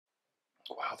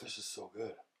Wow, this is so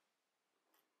good.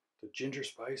 The ginger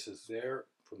spice is there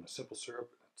from the simple syrup.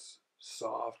 It's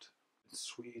soft, it's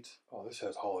sweet. Oh, this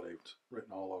has holiday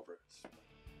written all over it.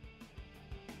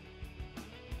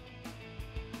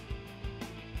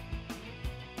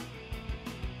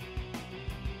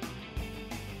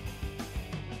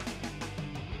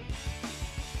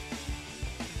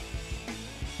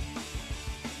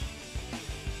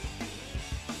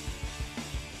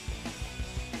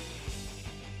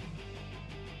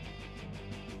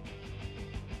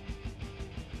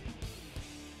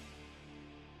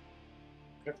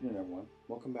 Good afternoon, everyone.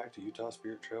 Welcome back to Utah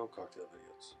Spirit Trail cocktail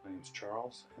videos. My name is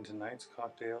Charles, and tonight's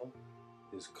cocktail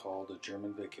is called a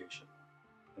German Vacation,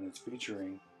 and it's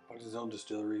featuring Ogden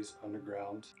Distilleries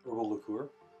Underground Herbal Liqueur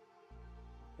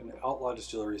and the Outlaw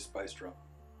Distillery Spiced Rum.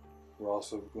 We're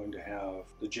also going to have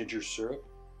the ginger syrup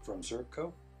from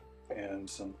Sirop and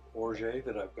some Orgeat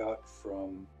that I've got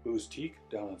from Boutique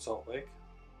down in Salt Lake.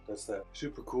 That's that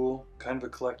super cool, kind of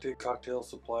eclectic cocktail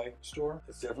supply store.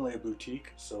 It's definitely a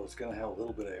boutique, so it's going to have a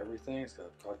little bit of everything. It's got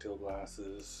cocktail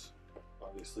glasses,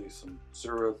 obviously some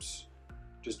syrups,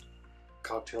 just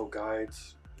cocktail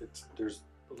guides. There's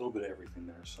a little bit of everything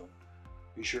there, so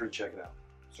be sure to check it out.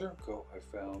 Sirop I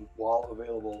found, while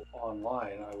available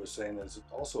online, I was saying that it's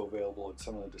also available at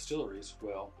some of the distilleries.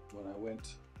 Well, when I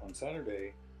went on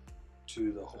Saturday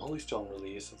to the Holy Stone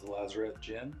release of the Lazarette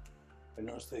Gin, I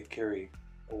noticed they carry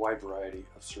a wide variety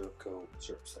of Sirop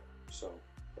syrups there. So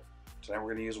tonight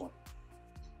we're going to use one.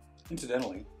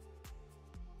 Incidentally,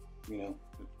 it's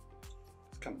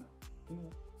coming out.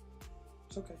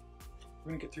 It's okay.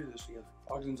 We're going to get through this together.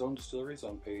 Ogden's Own Distillery is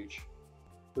on page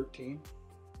 13,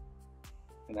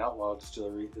 and Outlaw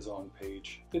Distillery is on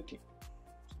page 15.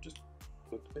 So just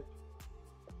flip the page.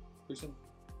 Pretty simple.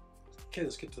 Okay,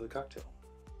 let's get to the cocktail.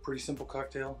 Pretty simple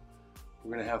cocktail.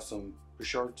 We're going to have some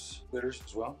Peychaud bitters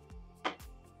as well.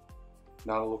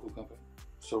 Not a local company.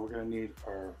 So we're going to need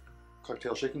our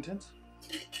cocktail shaking tins.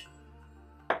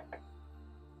 We're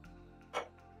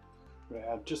going to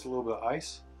add just a little bit of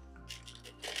ice.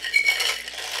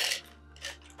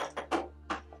 And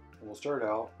we'll start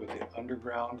out with the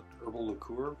Underground Herbal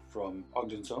Liqueur from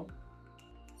Ogden's Own.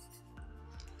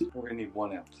 We're going to need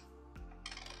 1 ounce.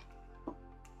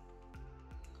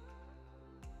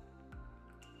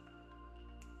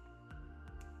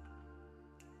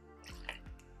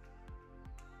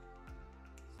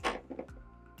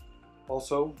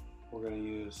 Also, we're going to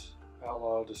use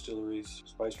Outlaw Distilleries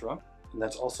Spiced Rum, and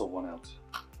that's also 1 ounce.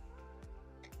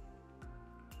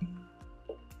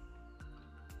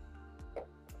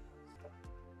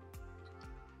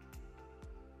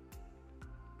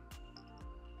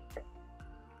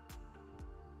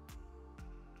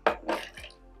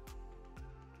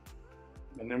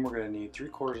 And then we're going to need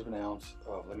 3/4 of an ounce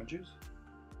of lemon juice.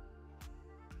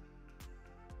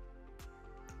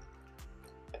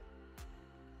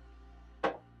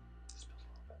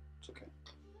 It's okay.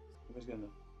 I'm just gonna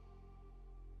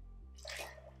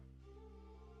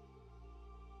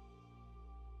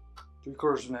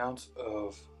three-quarters of an ounce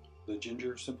of the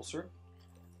ginger simple syrup.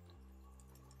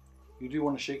 You do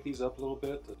want to shake these up a little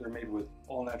bit. They're made with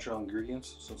all natural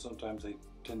ingredients, so sometimes they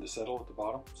tend to settle at the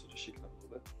bottom. So just shake it up a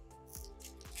little bit.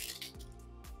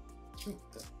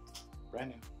 Brand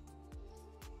new.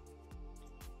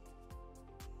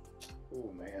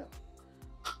 Oh man.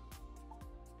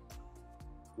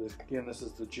 This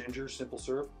is the ginger simple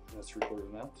syrup, and that's 3/4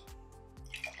 of an ounce.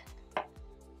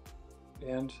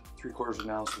 And 3/4 of an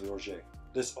ounce of the Orgeat.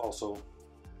 This also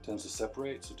tends to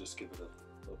separate, so just give it a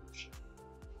little bit of shake.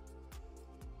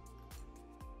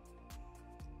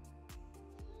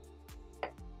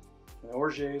 And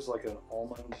Orgeat is like an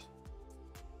almond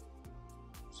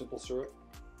simple syrup.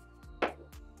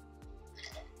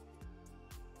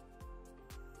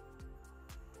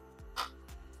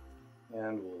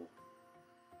 And we'll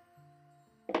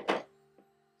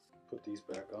put these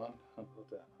back on. How about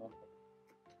that, huh?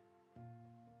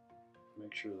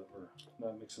 Make sure that we're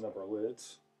not mixing up our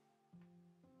lids.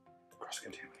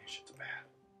 Cross-contamination's bad.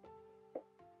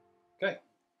 Okay,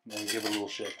 now we give it a little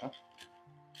shake, huh?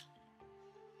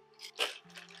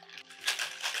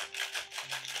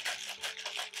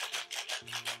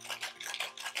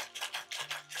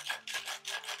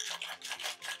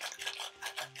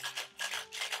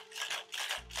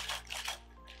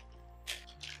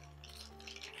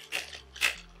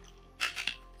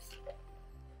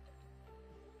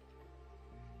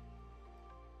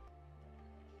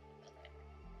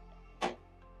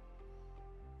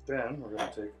 Then we're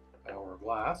going to take our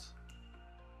glass.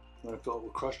 I'm going to fill it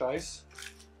with crushed ice.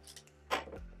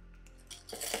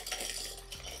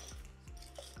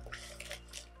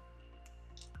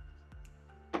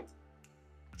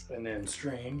 And then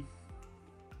strain.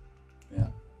 Yeah.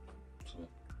 So.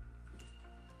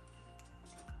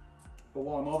 But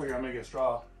while I'm over here, I'm making a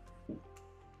straw.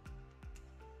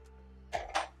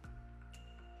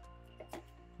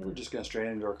 We're just going to strain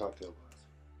into our cocktail glass.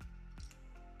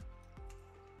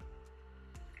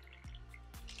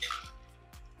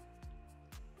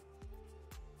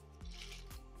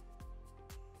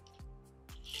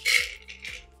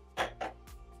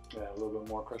 Add a little bit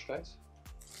more crushed ice.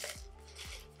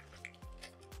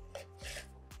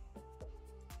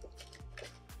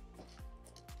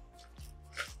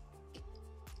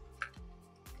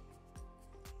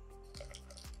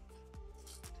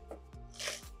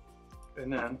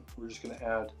 And then we're just going to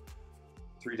add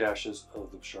 3 dashes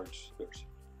of the Chartreuse bitters.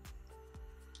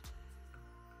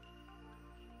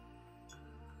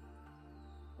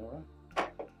 All right.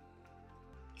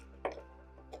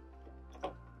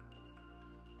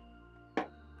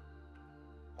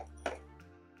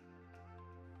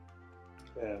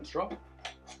 And straw.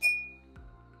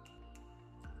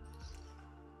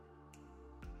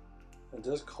 It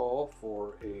does call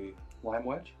for a lime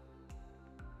wedge.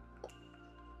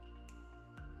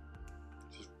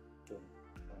 Just cut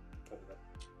it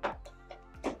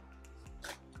up.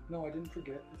 No, I didn't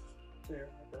forget. It's there.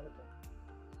 I brought it down.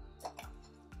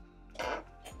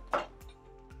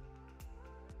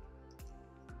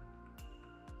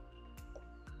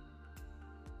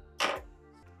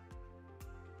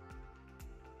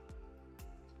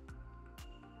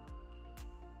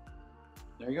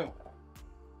 There you go.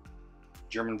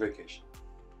 German vacation.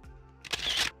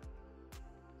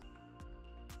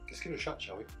 Let's give it a shot,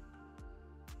 shall we?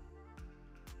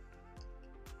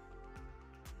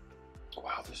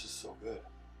 Wow, this is so good.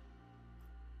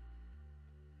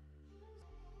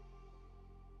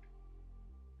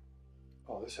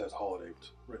 Oh, this has holiday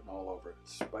written all over it.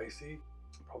 It's spicy,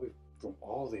 probably from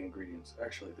all the ingredients.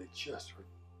 Actually, they just are.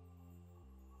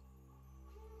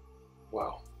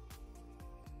 Wow.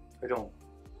 I don't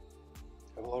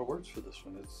have a lot of words for this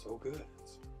one. It's so good.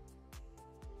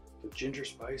 The ginger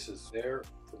spice is there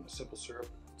from the simple syrup.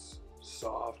 It's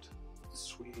soft, it's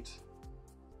sweet.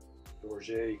 The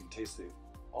Orgeat, you can taste the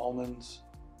almonds.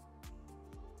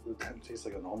 It kind of tastes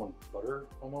like an almond butter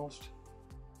almost.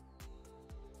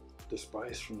 The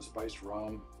spice from the spiced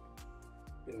rum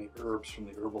and the herbs from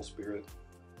the herbal spirit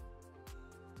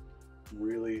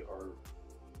really are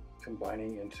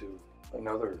combining into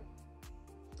another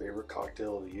favorite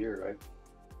cocktail of the year, right?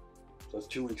 So that's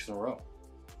 2 weeks in a row.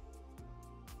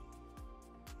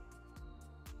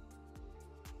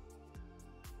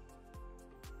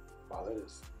 Wow, that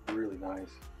is really nice.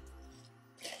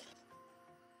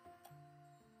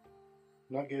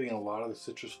 I'm not getting a lot of the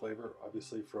citrus flavor,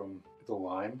 obviously from the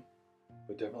lime,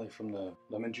 but definitely from the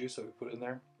lemon juice that we put in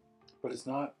there. But it's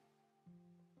not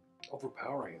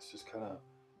overpowering. It's just kind of,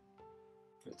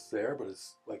 it's there, but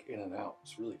it's like in and out.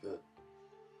 It's really good.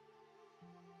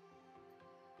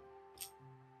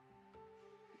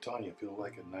 I'm telling you, feel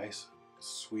like a nice,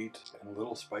 sweet, and a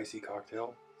little spicy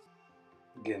cocktail.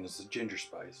 Again, this is ginger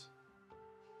spice.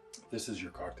 This is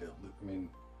your cocktail. I mean,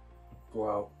 go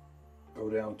out, go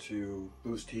down to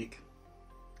Boustique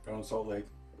down in Salt Lake,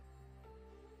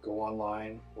 go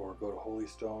online or go to Holy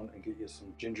Stone and get you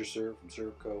some ginger syrup from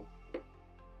Sirop Co.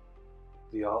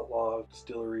 The Outlaw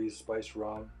Distilleries spiced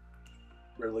rum,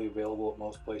 readily available at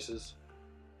most places,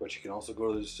 but you can also go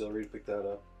to the distillery to pick that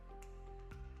up.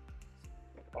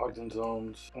 Ogden's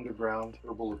own underground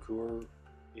herbal liqueur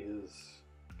is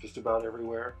just about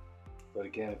everywhere, but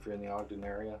again, if you're in the Ogden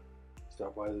area,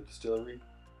 stop by the distillery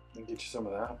and get you some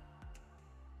of that.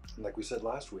 And like we said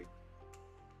last week,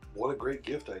 what a great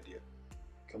gift idea.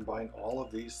 Combine all of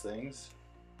these things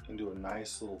into a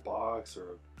nice little box or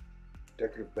a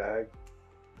decorative bag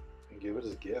and give it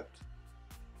as a gift.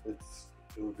 It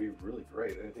would be really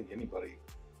great. I think anybody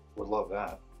would love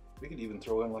that. We could even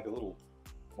throw in like a little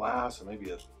glass or maybe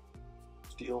a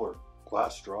steel or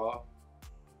glass straw.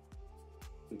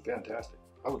 It'd be fantastic.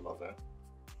 I would love that.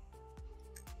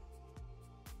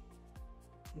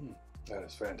 That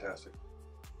is fantastic.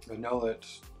 I know that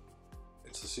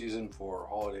it's the season for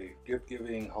holiday gift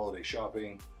giving, holiday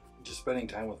shopping, just spending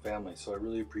time with family. So I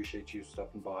really appreciate you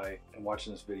stopping by and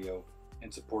watching this video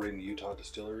and supporting the Utah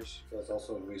distillers. That's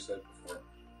also what we said before.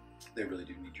 They really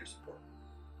do need your support.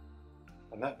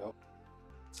 On that note,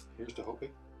 here's to hoping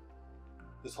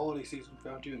this holiday season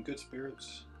found you in good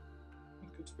spirits. In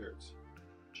good spirits.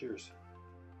 Cheers.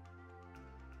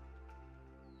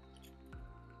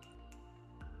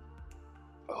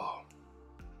 Oh,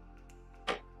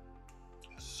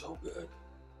 so good.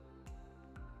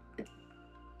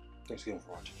 Thanks again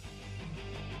for watching.